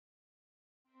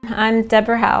I'm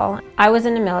Deborah Howell. I was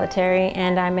in the military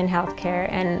and I'm in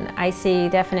healthcare, and I see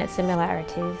definite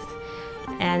similarities.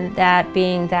 And that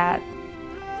being that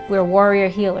we're warrior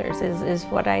healers is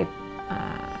what I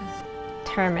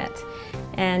term it.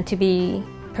 And to be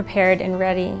prepared and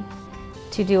ready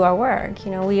to do our work.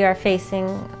 You know, we are facing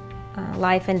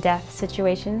life and death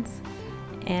situations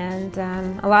and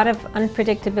a lot of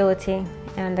unpredictability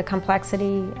and the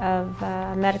complexity of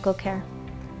medical care.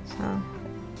 So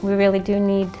we really do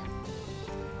need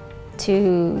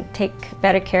to take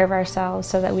better care of ourselves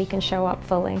so that we can show up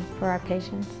fully for our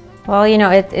patients. Well, you know,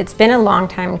 it's been a long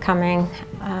time coming.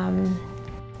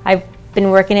 I've been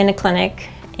working in a clinic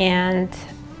and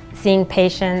seeing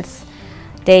patients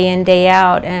day in, day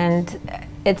out, and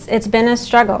it's been a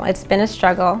struggle. It's been a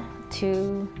struggle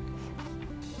to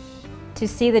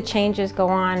see the changes go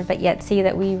on, but yet see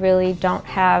that we really don't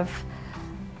have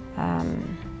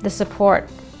the support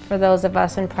for those of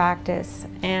us in practice,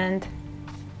 and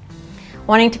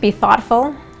wanting to be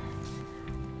thoughtful,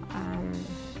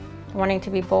 wanting to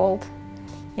be bold.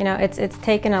 You know, it's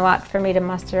taken a lot for me to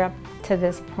muster up to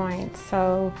this point.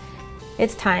 So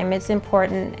it's time, it's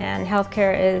important, and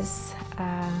healthcare is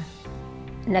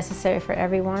necessary for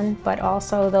everyone, but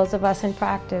also those of us in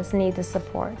practice need the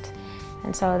support.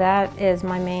 And so that is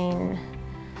my main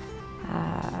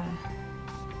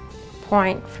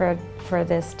point for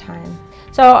this time.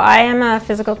 So I am a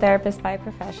physical therapist by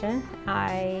profession.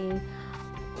 I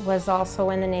was also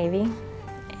in the Navy,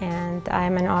 and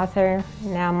I'm an author.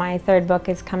 Now my third book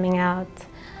is coming out,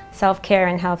 Self-Care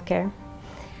and Healthcare.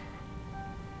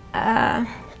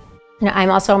 You know,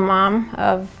 I'm also a mom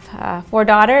of 4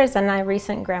 daughters and a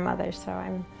recent grandmother, so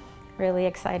I'm really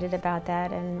excited about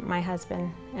that. And my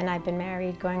husband and I've been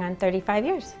married going on 35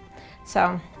 years.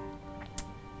 So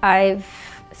I've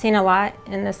seen a lot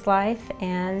in this life,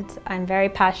 and I'm very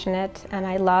passionate, and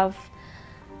I love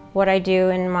what I do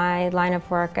in my line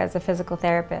of work as a physical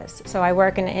therapist. So I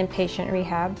work in an inpatient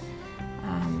rehab,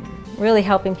 really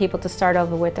helping people to start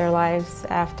over with their lives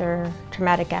after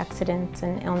traumatic accidents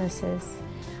and illnesses,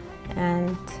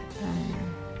 and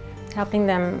helping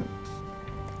them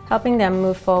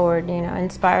move forward, you know,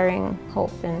 inspiring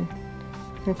hope and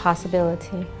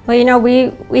possibility. Well, you know,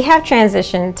 we have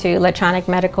transitioned to electronic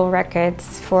medical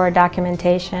records for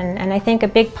documentation, and I think a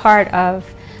big part of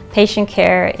patient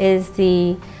care is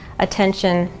the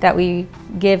attention that we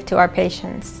give to our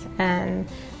patients and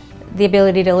the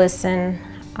ability to listen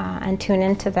and tune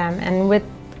into them. And with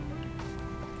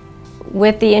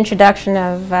the introduction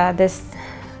of this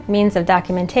means of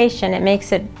documentation, it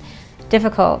makes it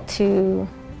difficult to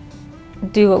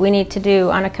do what we need to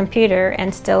do on a computer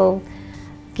and still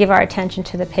give our attention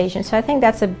to the patient. So I think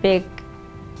that's a big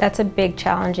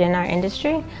challenge in our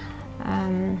industry,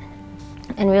 and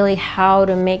really how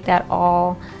to make that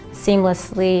all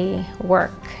seamlessly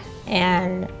work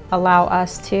and allow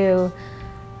us to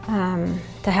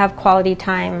have quality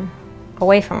time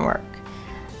away from work.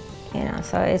 You know,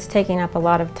 so it's taking up a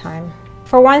lot of time.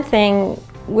 For one thing,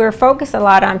 we're focused a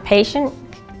lot on patient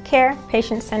care,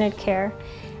 patient-centered care,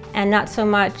 and not so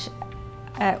much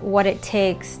at what it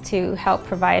takes to help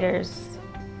providers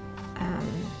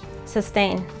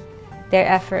sustain their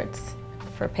efforts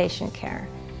for patient care.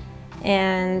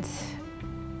 And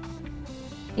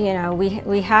you know,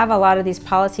 we have a lot of these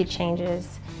policy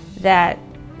changes that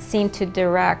seem to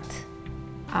direct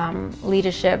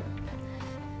leadership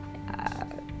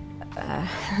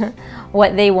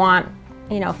what they want,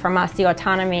 you know, from us. The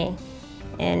autonomy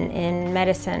in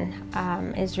medicine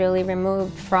is really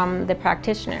removed from the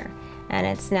practitioner, and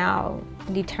it's now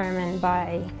determined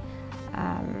by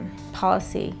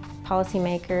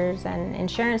policymakers and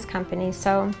insurance companies.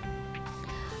 So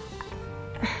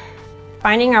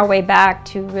finding our way back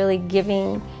to really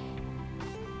giving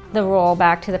the role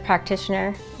back to the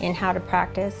practitioner in how to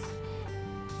practice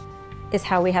is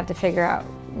how we have to figure out,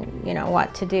 you know,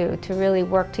 what to do to really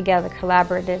work together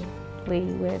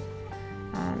collaboratively with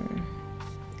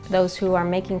those who are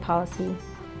making policy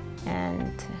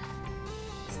and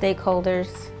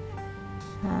stakeholders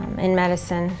in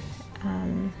medicine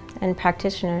and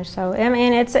practitioners. So I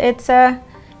mean, it's a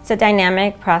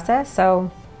dynamic process. So,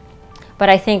 but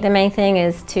I think the main thing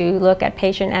is to look at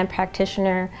patient and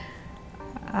practitioner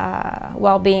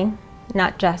well-being,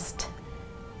 not just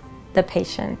the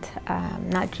patient,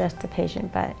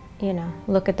 but you know,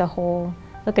 look at the whole,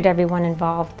 look at everyone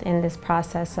involved in this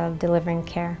process of delivering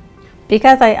care.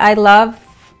 Because I love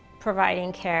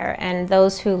providing care, and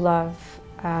those who love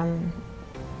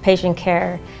patient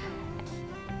care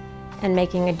and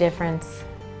making a difference,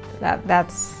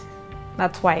 that's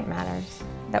why it matters,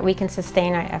 that we can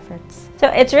sustain our efforts. So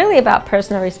it's really about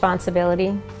personal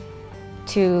responsibility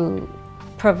to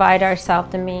provide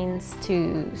ourselves the means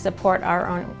to support our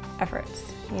own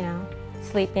efforts, you know,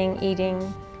 sleeping,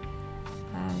 eating,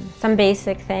 some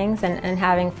basic things, and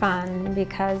having fun,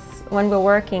 because when we're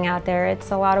working out there, it's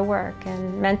a lot of work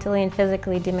and mentally and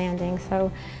physically demanding.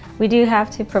 So we do have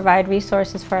to provide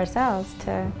resources for ourselves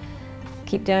to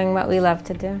keep doing what we love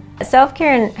to do.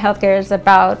 Self-care in healthcare is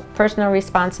about personal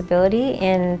responsibility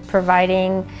in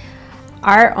providing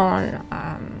our own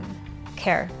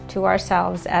care to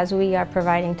ourselves as we are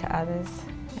providing to others,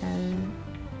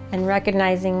 and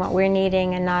recognizing what we're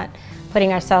needing and not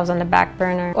putting ourselves on the back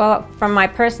burner. Well, from my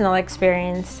personal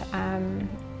experience,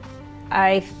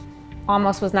 I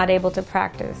almost was not able to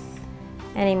practice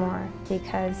anymore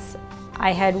because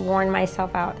I had worn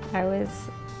myself out. I was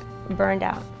burned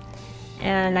out.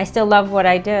 And I still love what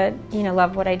I did,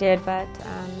 but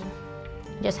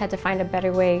just had to find a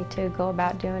better way to go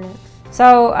about doing it.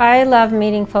 So I love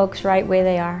meeting folks right where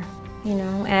they are,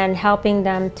 and helping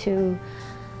them to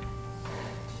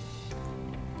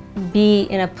be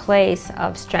in a place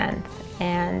of strength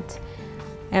and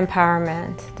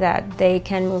empowerment, that they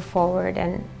can move forward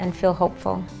and feel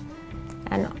hopeful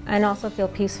and also feel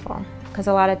peaceful. Because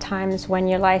a lot of times when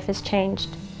your life has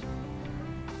changed,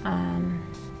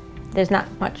 there's not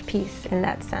much peace in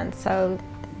that sense. So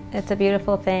it's a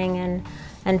beautiful thing,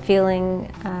 and feeling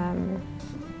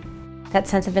that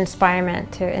sense of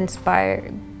inspirement,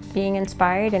 being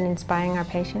inspired and inspiring our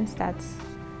patients, that's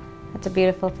a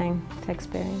beautiful thing to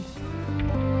experience.